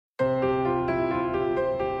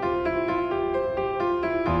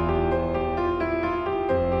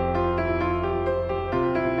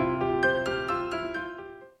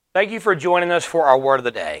Thank you for joining us for our Word of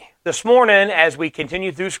the Day. This morning, as we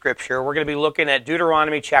continue through Scripture, we're going to be looking at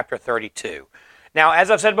Deuteronomy chapter 32. Now,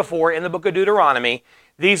 as I've said before, in the book of Deuteronomy,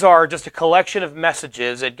 these are just a collection of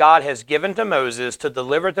messages that God has given to Moses to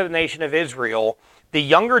deliver to the nation of Israel, the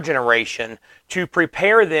younger generation, to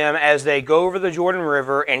prepare them as they go over the Jordan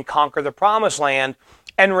River and conquer the Promised Land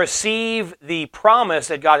and receive the promise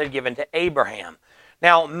that God had given to Abraham.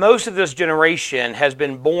 Now, most of this generation has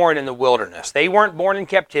been born in the wilderness. They weren't born in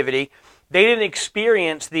captivity. They didn't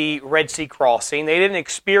experience the Red Sea crossing. They didn't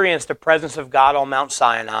experience the presence of God on Mount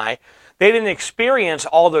Sinai. They didn't experience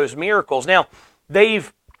all those miracles. Now,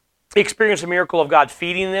 they've experienced the miracle of God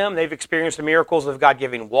feeding them. They've experienced the miracles of God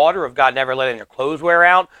giving water, of God never letting their clothes wear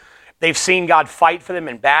out. They've seen God fight for them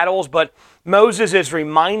in battles, but Moses is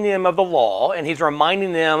reminding them of the law, and he's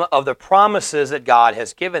reminding them of the promises that God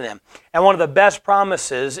has given them. And one of the best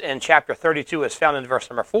promises in chapter 32 is found in verse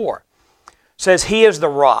number 4. It says, "He is the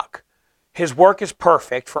rock. His work is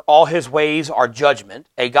perfect, for all his ways are judgment.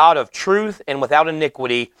 A God of truth and without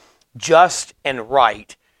iniquity, just and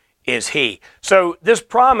right is he." So this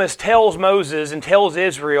promise tells Moses and tells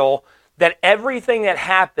Israel that everything that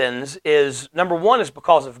happens is, number one, is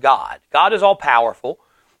because of God. God is all-powerful.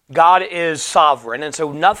 God is sovereign. And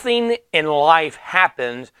so nothing in life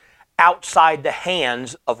happens outside the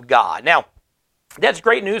hands of God. Now, that's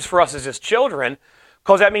great news for us as his children,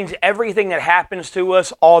 because that means everything that happens to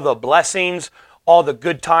us, all the blessings, all the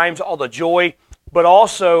good times, all the joy, but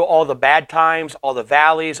also all the bad times, all the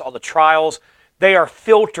valleys, all the trials, they are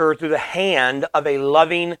filtered through the hand of a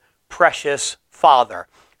loving, precious Father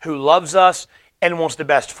who loves us and wants the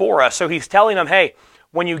best for us. So he's telling them, hey,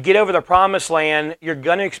 when you get over the Promised Land, you're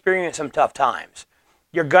going to experience some tough times.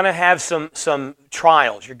 You're going to have some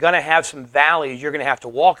trials. You're going to have some valleys you're going to have to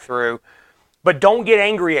walk through. But don't get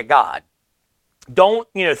angry at God. Don't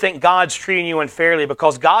think God's treating you unfairly,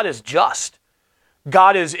 because God is just.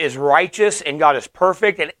 God is righteous, and God is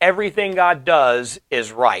perfect, and everything God does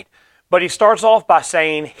is right. But he starts off by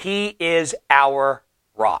saying he is our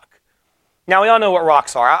rock. Now, we all know what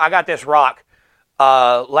rocks are. I got this rock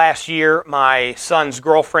last year. My son's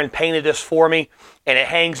girlfriend painted this for me, and it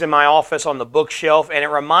hangs in my office on the bookshelf, and it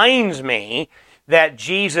reminds me that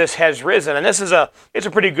Jesus has risen. And it's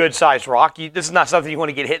a pretty good-sized rock. This is not something you want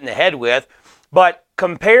to get hit in the head with, but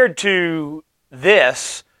compared to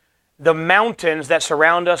this, the mountains that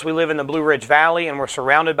surround us, we live in the Blue Ridge Valley, and we're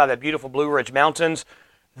surrounded by the beautiful Blue Ridge Mountains.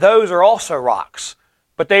 Those are also rocks,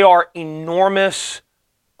 but they are enormous,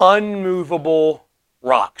 unmovable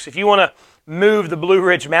rocks. If you want to move the Blue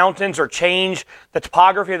Ridge Mountains or change the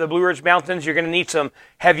topography of the Blue Ridge Mountains, you're going to need some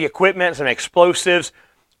heavy equipment, some explosives.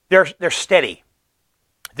 They're steady.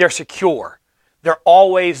 They're secure. They're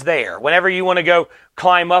always there. Whenever you want to go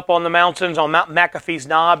climb up on the mountains, on Mount McAfee's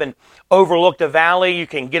Knob, and overlook the valley, you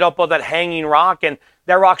can get up on that hanging rock, and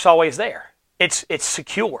that rock's always there. It's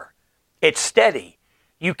secure. It's steady.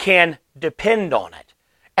 You can depend on it.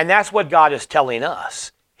 And that's what God is telling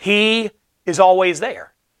us. He is always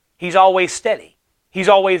there. He's always steady. He's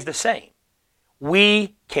always the same.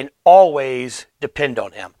 We can always depend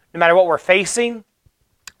on him. No matter what we're facing,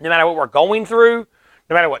 no matter what we're going through,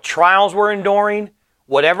 no matter what trials we're enduring,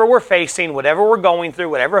 whatever we're facing, whatever we're going through,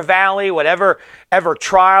 whatever valley, whatever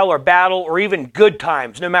trial or battle, or even good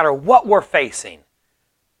times, no matter what we're facing,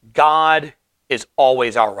 God is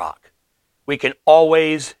always our rock. We can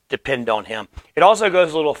always depend on him. It also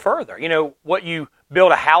goes a little further. What you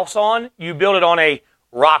build a house on, you build it on a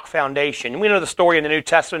rock foundation. We know the story in the New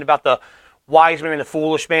Testament about the wise man and the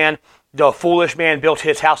foolish man. The foolish man built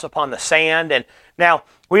his house upon the sand. And now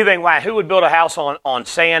we think, wow, who would build a house on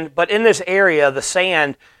sand? But in this area, the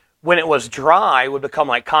sand, when it was dry, would become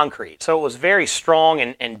like concrete. So it was very strong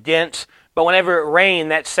and dense. But whenever it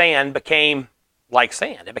rained, that sand became like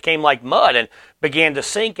sand. It became like mud and began to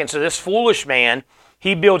sink. And so this foolish man,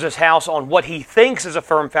 he builds his house on what he thinks is a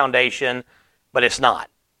firm foundation, but it's not.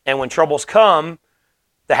 And when troubles come,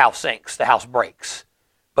 the house sinks, the house breaks.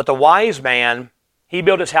 But the wise man, he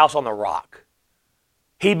built his house on the rock.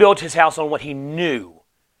 He built his house on what he knew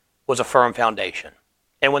was a firm foundation.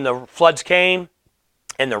 And when the floods came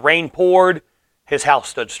and the rain poured, his house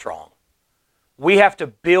stood strong. We have to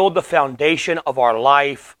build the foundation of our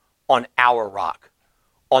life on our rock,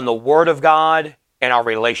 on the Word of God and our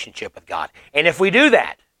relationship with God. And if we do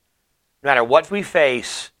that, no matter what we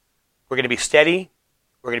face, we're going to be steady,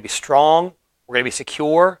 we're going to be strong, we're going to be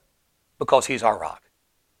secure, because he's our rock.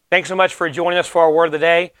 Thanks so much for joining us for our Word of the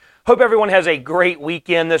Day. Hope everyone has a great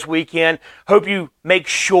weekend this weekend. Hope you make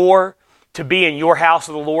sure to be in your house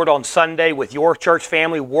of the Lord on Sunday with your church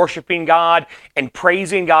family, worshiping God and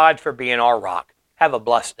praising God for being our rock. Have a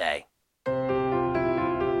blessed day.